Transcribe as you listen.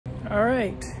All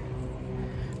right,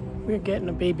 we're getting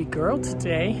a baby girl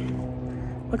today.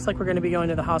 Looks like we're gonna be going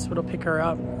to the hospital, pick her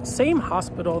up. Same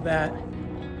hospital that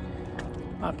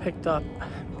I picked up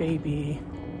baby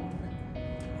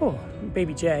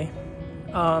Jay.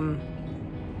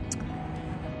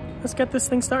 Let's get this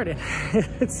thing started.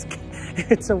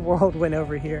 It's a whirlwind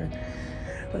over here.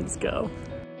 Let's go.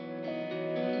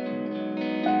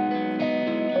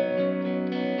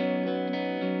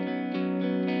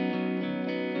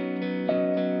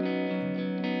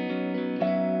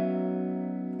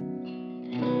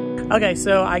 Okay,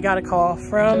 so I got a call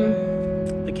from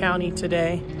the county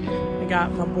today. I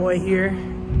got my boy here,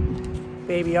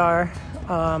 Baby R,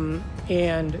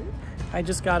 and I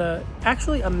just got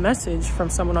actually a message from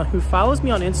someone who follows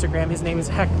me on Instagram. His name is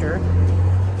Hector.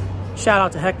 Shout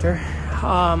out to Hector,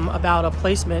 about a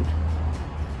placement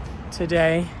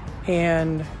today,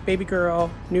 and baby girl,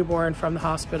 newborn from the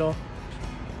hospital.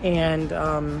 And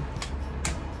I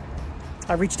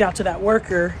reached out to that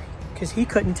worker because he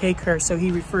couldn't take her, so he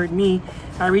referred me.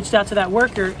 I reached out to that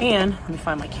worker, and let me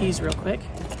find my keys real quick.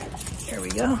 There we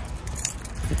go.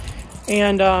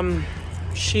 And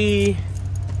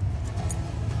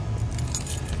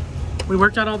we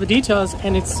worked out all the details,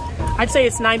 and I'd say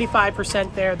it's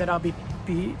 95% there that I'll be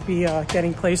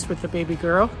getting placed with the baby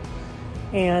girl,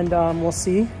 and we'll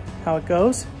see how it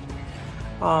goes.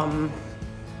 But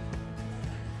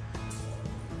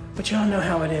y'all know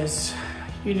how it is.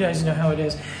 You guys know how it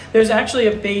is. There's actually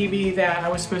a baby that I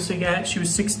was supposed to get. She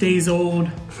was 6 days old,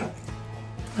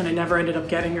 and I never ended up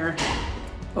getting her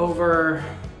over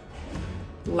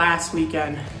last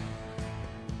weekend.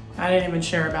 I didn't even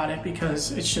share about it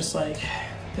because it's just like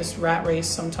this rat race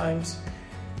sometimes.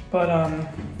 But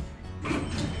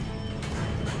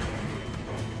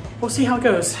we'll see how it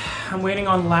goes. I'm waiting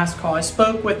on the last call. I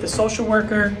spoke with the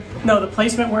the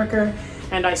placement worker,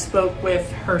 and I spoke with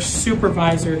her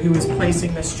supervisor who was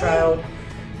placing this child.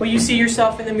 Will you see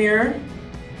yourself in the mirror?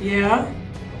 Yeah?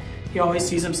 He always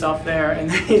sees himself there, and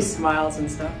then he smiles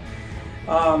and stuff.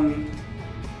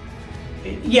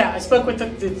 Yeah, I spoke with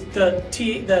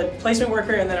the placement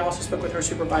worker, and then I also spoke with her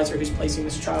supervisor who's placing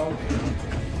this child.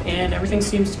 And everything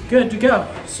seems good to go.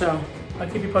 So I'll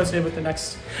keep you posted with the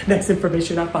next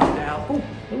information I find out.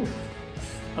 Ooh.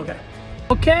 Okay.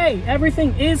 Okay,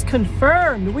 everything is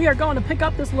confirmed. We are going to pick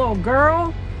up this little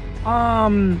girl.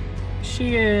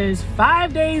 She is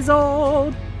 5 days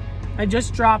old. I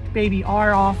just dropped baby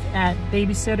R off at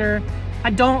babysitter.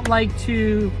 I don't like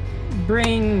to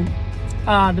bring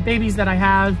the babies that I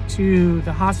have to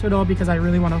the hospital because I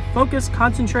really want to focus,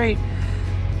 concentrate,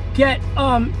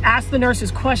 ask the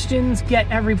nurses questions, get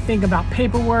everything about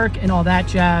paperwork and all that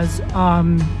jazz,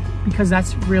 because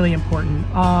that's really important.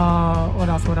 What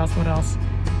else?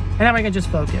 And then I can just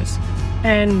focus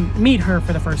and meet her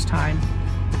for the first time.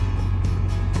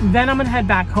 Then I'm gonna head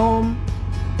back home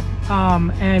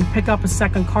and pick up a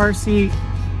second car seat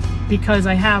because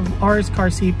I have R's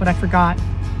car seat, but I forgot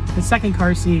the second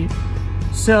car seat.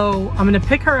 So I'm gonna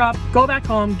pick her up, go back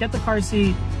home, get the car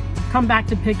seat, come back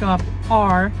to pick up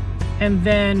R, and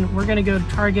then we're gonna go to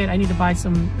Target. I need to buy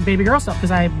some baby girl stuff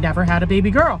because I've never had a baby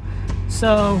girl.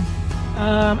 So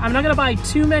I'm not gonna buy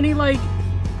too many like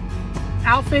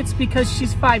outfits because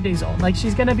she's 5 days old. Like,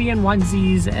 she's gonna be in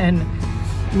onesies and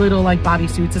little like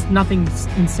bodysuits. It's nothing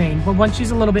insane. But once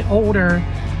she's a little bit older,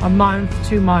 a month,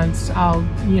 2 months, I'll,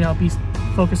 be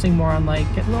focusing more on like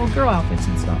getting little girl outfits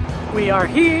and stuff. We are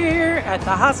here at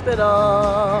the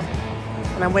hospital,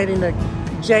 and I'm waiting to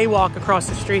jaywalk across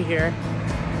the street here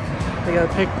to go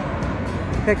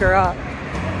pick her up.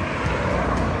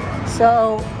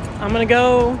 So I'm gonna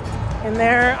go in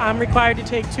there. I'm required to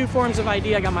take 2 forms of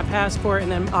ID. I got my passport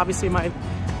and then obviously my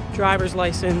driver's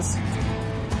license.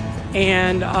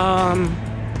 And I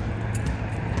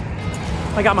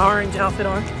got my orange outfit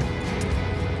on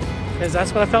because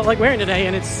that's what I felt like wearing today,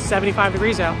 and it's 75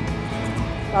 degrees out.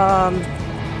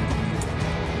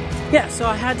 Yeah, so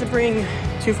I had to bring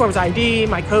 2 forms of ID,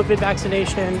 my COVID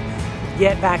vaccination,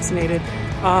 get vaccinated,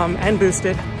 and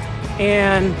boosted.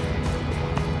 And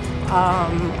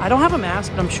I don't have a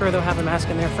mask, but I'm sure they'll have a mask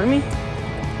in there for me.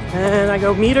 And I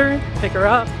go meet her, pick her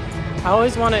up. I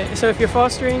always want to, so if you're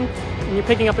fostering and you're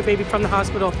picking up a baby from the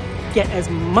hospital, get as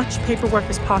much paperwork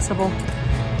as possible.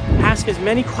 Ask as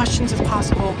many questions as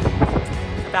possible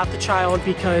about the child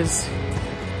because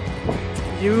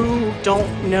you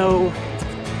don't know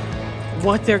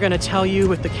what they're going to tell you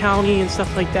with the county and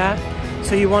stuff like that.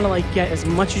 So you want to like get as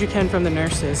much as you can from the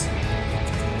nurses.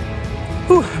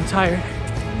 Whew, I'm tired.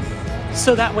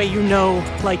 So that way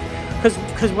like,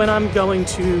 because when I'm going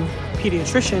to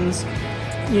pediatricians,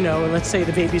 let's say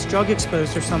the baby's drug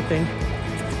exposed or something,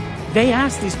 they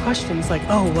ask these questions like,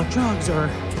 oh, what drugs, or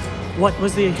what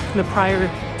was the prior,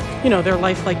 you know, their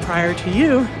life like prior to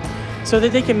you, so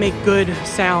that they can make good,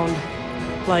 sound,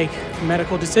 like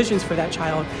medical decisions for that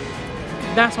child.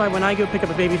 That's why when I go pick up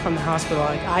a baby from the hospital,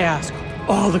 like, I ask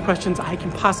all the questions I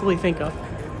can possibly think of.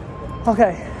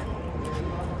 Okay,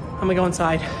 I'm gonna go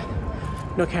inside.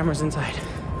 No cameras inside.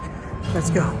 Let's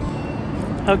go.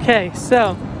 Okay,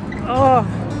 so,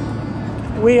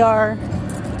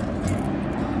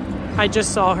 I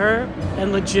just saw her,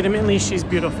 and legitimately she's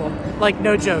beautiful. Like,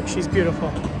 no joke, she's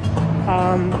beautiful.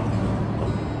 I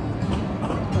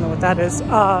don't know what that is.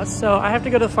 So I have to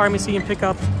go to the pharmacy and pick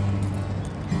up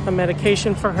a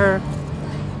medication for her.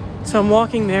 So I'm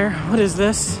walking there. What is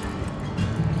this?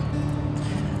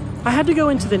 I had to go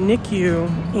into the NICU,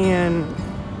 and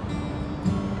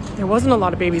there wasn't a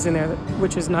lot of babies in there,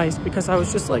 which is nice, because I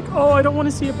was just like, oh, I don't want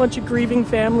to see a bunch of grieving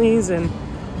families, and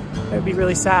it would be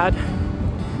really sad.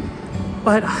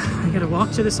 But I gotta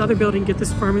walk to this other building, get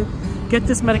this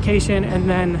medication, and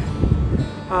then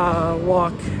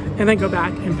walk, and then go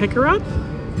back and pick her up,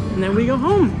 and then we go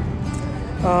home.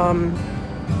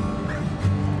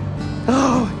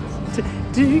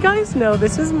 Do you guys know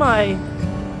this is my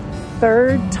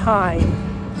 3rd time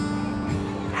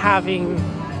having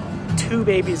 2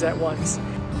 babies at once,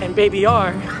 and baby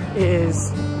R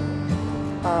is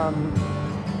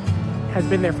has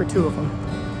been there for 2 of them.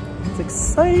 It's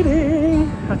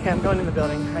exciting. Okay, I'm going in the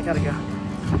building. I gotta go.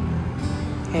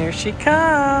 Here she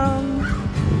comes.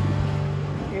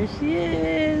 Here she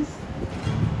is.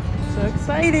 So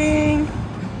exciting.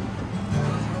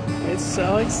 It's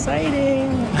so exciting.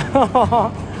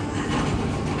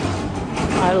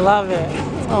 I love it.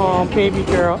 Oh, baby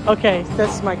girl. Okay,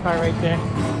 that's my car right there. Look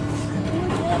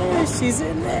at her. She's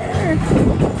in there.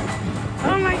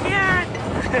 Oh my God.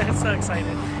 I'm so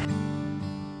excited.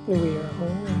 We are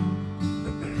home.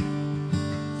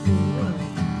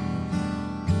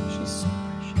 She's so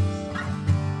precious.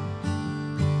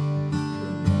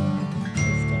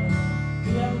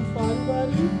 You having fun,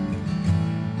 buddy?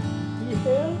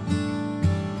 Yeah?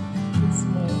 Good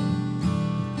smile.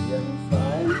 You having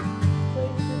fun?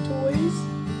 Playing with your toys?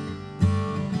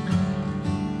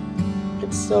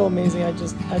 It's so amazing. I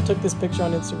took this picture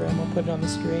on Instagram. I'll put it on the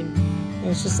screen. And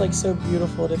it's just like so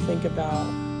beautiful to think about,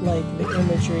 like the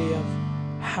imagery of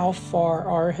how far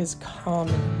R has come.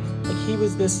 Like he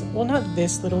was this, well, not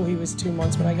this little, he was 2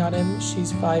 months when I got him.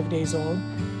 She's 5 days old,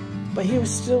 but he was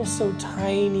still so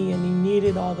tiny, and he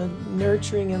needed all the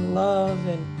nurturing and love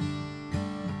and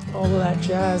all of that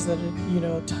jazz that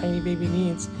a tiny baby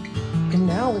needs. And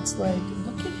now it's like,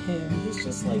 look at him. He's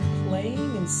just like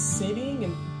playing and sitting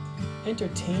and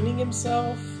entertaining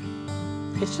himself.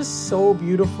 It's just so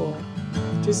beautiful.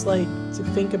 Just like to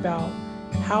think about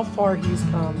how far he's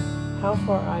come, how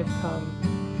far I've come,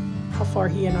 how far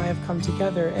he and I have come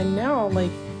together. And now,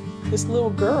 like, this little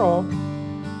girl,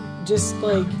 just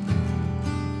like,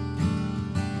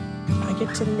 I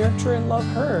get to nurture and love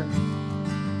her.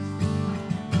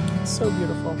 It's so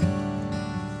beautiful.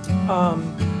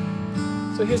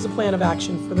 So here's the plan of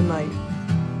action for the night.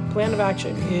 Plan of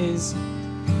action is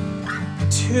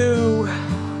to,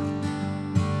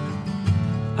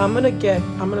 I'm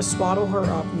gonna swaddle her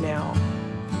up now,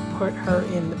 put her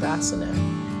in the bassinet,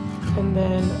 and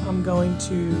then I'm going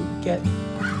to get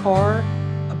R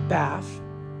a bath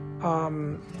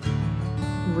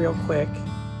real quick,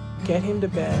 get him to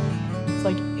bed. It's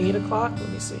like 8 o'clock, let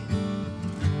me see.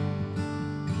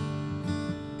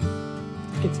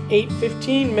 It's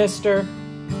 8:15, mister.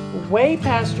 Way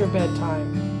past your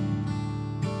bedtime.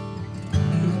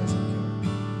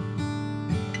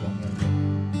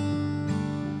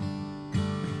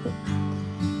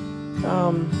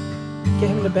 Get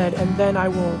him to bed, and then I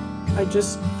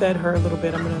just fed her a little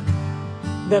bit. I'm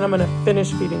gonna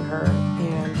finish feeding her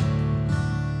and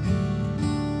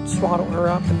swaddle her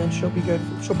up, and then she'll be good.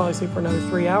 She'll probably sleep for another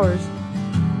 3 hours.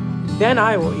 Then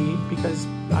I will eat, because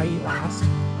I eat last.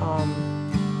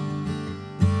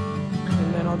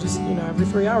 And then I'll just, every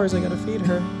 3 hours I gotta feed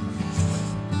her.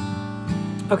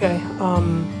 Okay,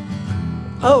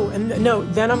 oh, and no,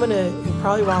 then I'm gonna,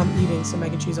 probably while I'm eating some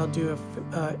mac and cheese, I'll do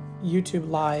a YouTube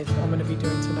live I'm gonna be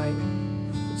doing tonight.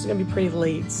 It's gonna be pretty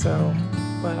late, so,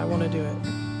 but I wanna do it.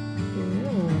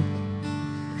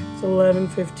 It's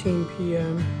 11:15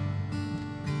 p.m.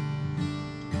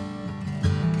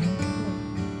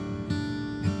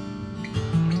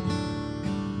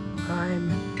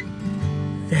 I'm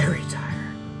very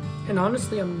tired. And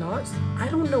honestly, I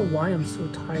don't know why I'm so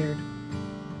tired.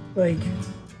 Like,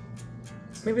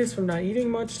 maybe it's from not eating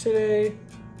much today.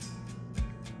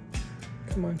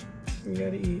 Come on, you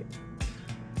gotta eat.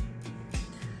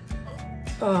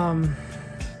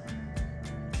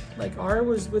 like Ara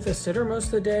was with a sitter most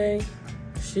of the day.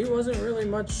 She wasn't really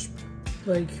much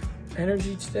like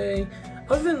energy today,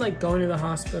 other than like going to the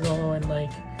hospital, and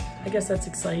like I guess that's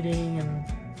exciting and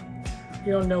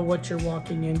you don't know what you're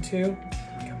walking into.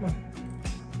 Come on.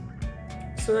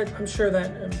 So that, I'm sure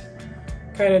that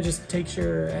kind of just takes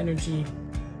your energy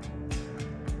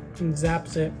and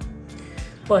zaps it.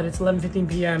 But it's 11:15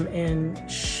 p.m. and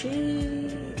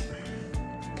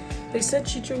they said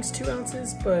she drinks 2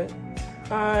 ounces, but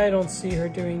I don't see her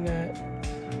doing that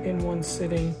in one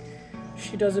sitting.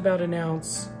 She does about 1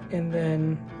 ounce and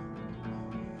then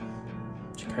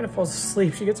she kind of falls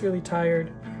asleep. She gets really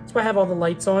tired. That's why I have all the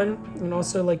lights on. And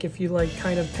also, like, if you like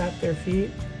kind of tap their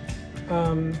feet,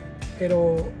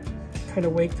 it'll kind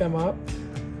of wake them up,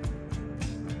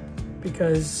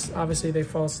 because obviously they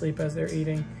fall asleep as they're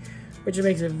eating, which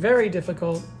makes it very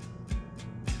difficult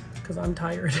because I'm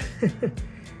tired.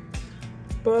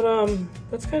 But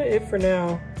that's kind of it for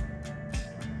now.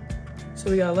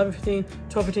 So we got 11:15,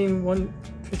 12:15,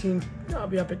 1:15. I'll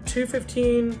be up at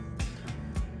 2:15,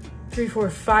 3, 4,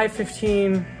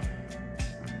 5:15.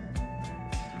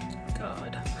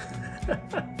 God.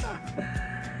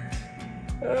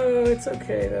 Oh, it's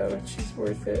okay though. She's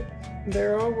worth it.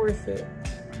 They're all worth it.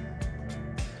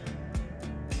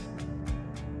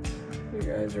 You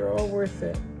guys are all worth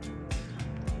it.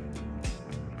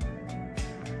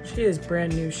 She is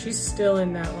brand new. She's still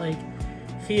in that like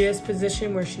fetus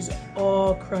position where she's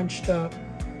all crunched up.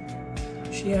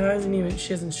 She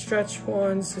hasn't stretched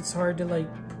once. It's hard to like,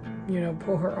 you know,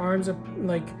 pull her arms up,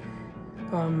 like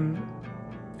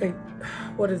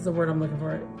what is the word I'm looking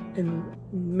for? And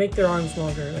make their arms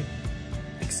longer, like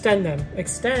extend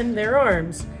their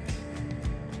arms.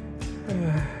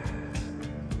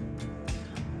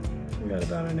 We got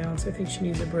about 1 ounce. I think she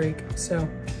needs a break, so.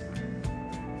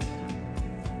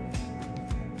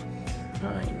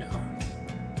 I know.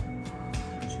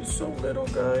 She's so little,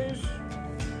 guys.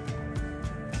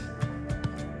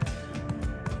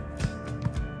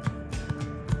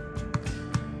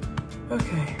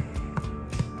 Okay.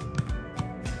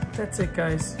 That's it,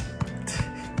 guys.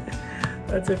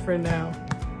 That's it for now.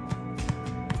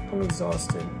 I'm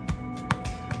exhausted.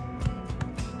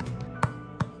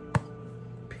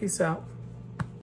 Peace out.